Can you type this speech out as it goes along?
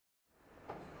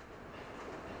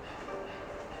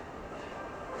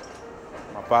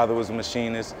father was a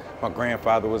machinist, my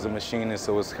grandfather was a machinist,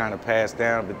 so it's kind of passed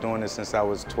down. I've been doing this since I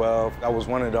was 12. I was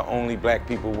one of the only black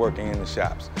people working in the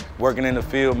shops. Working in the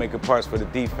field, making parts for the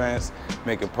defense,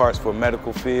 making parts for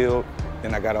medical field.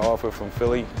 Then I got an offer from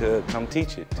Philly to come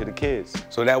teach it to the kids.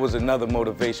 So that was another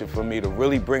motivation for me to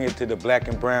really bring it to the black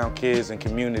and brown kids and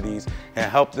communities and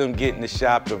help them get in the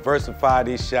shop, diversify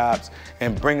these shops,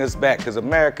 and bring us back. Because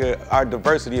America, our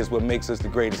diversity is what makes us the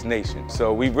greatest nation.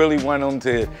 So we really want them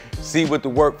to see what the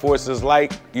workforce is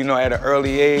like, you know, at an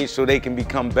early age so they can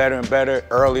become better and better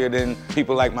earlier than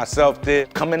people like myself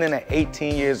did. Coming in at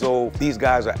 18 years old, these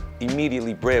guys are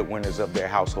immediately breadwinners of their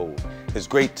household. It's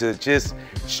great to just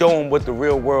show them what the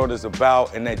real world is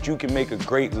about and that you can make a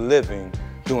great living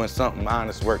doing something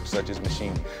honest work such as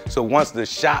machining. So once the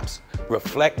shops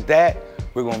reflect that,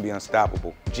 we're going to be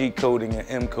unstoppable. G-coding and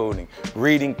M-coding,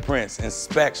 reading prints,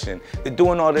 inspection. They're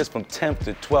doing all this from 10th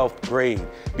to 12th grade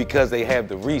because they have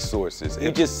the resources.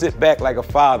 You just sit back like a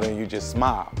father and you just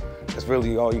smile. That's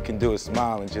really all you can do is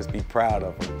smile and just be proud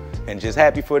of them and just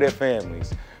happy for their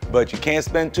families. But you can't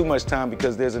spend too much time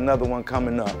because there's another one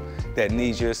coming up that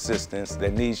needs your assistance,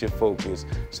 that needs your focus.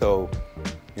 So,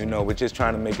 you know, we're just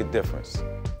trying to make a difference.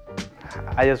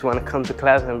 I just want to come to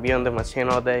class and be on the machine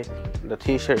all day. The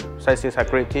teacher, Saisi is a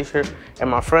great teacher. And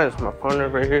my friends, my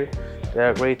partners right here,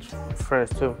 they're great friends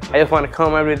too. I just want to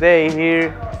come every day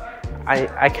here.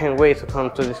 I can't wait to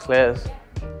come to this class.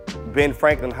 Ben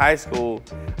Frankling High School,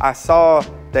 I saw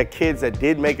that kids that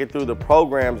did make it through the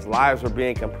programs, lives were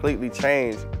being completely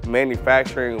changed.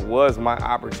 Manufacturing was my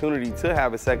opportunity to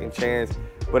have a second chance,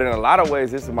 but in a lot of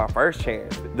ways, this is my first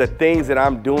chance. The things that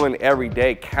I'm doing every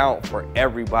day count for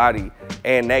everybody,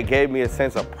 and that gave me a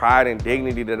sense of pride and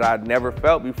dignity that I'd never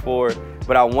felt before,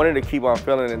 but I wanted to keep on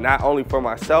feeling it, not only for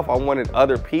myself, I wanted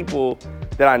other people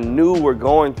that I knew were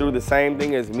going through the same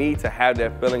thing as me to have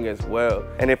that feeling as well.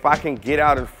 And if I can get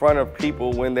out in front of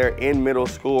people when they're in middle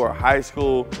school or high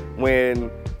school, when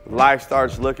life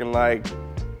starts looking like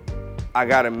I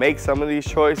gotta make some of these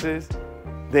choices,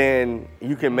 then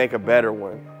you can make a better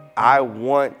one. I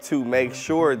want to make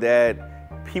sure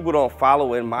that people don't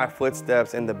follow in my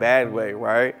footsteps in the bad way,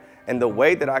 right? And the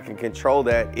way that I can control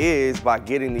that is by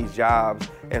getting these jobs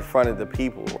in front of the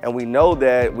people. And we know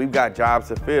that we've got jobs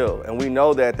to fill, and we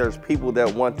know that there's people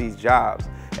that want these jobs.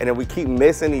 And if we keep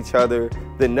missing each other,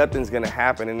 then nothing's gonna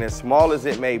happen. And as small as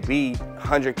it may be,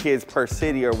 100 kids per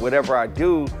city or whatever I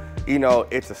do, you know,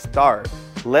 it's a start.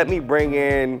 Let me bring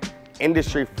in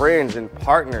industry friends and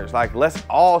partners. Like, let's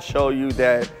all show you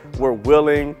that we're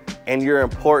willing and you're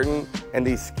important and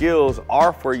these skills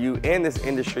are for you and this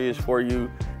industry is for you.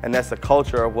 And that's the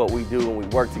culture of what we do when we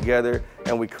work together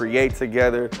and we create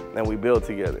together and we build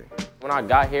together. When I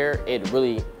got here, it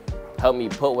really helped me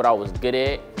put what I was good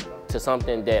at to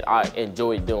something that I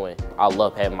enjoyed doing. I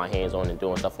love having my hands on and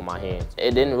doing stuff with my hands.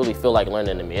 It didn't really feel like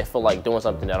learning to me. It felt like doing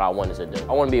something that I wanted to do.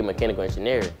 I want to be a mechanical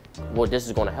engineer. Well, this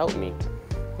is going to help me.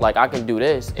 Like, I can do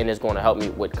this and it's going to help me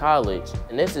with college.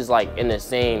 And this is like in the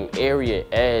same area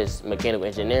as mechanical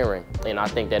engineering. And I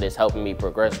think that it's helping me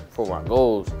progress for my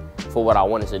goals, for what I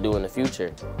wanted to do in the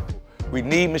future. We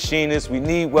need machinists, we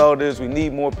need welders, we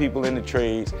need more people in the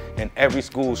trades, and every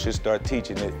school should start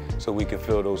teaching it so we can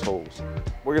fill those holes.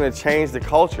 We're gonna change the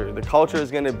culture. The culture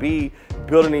is gonna be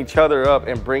building each other up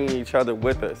and bringing each other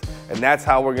with us. And that's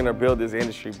how we're gonna build this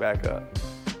industry back up.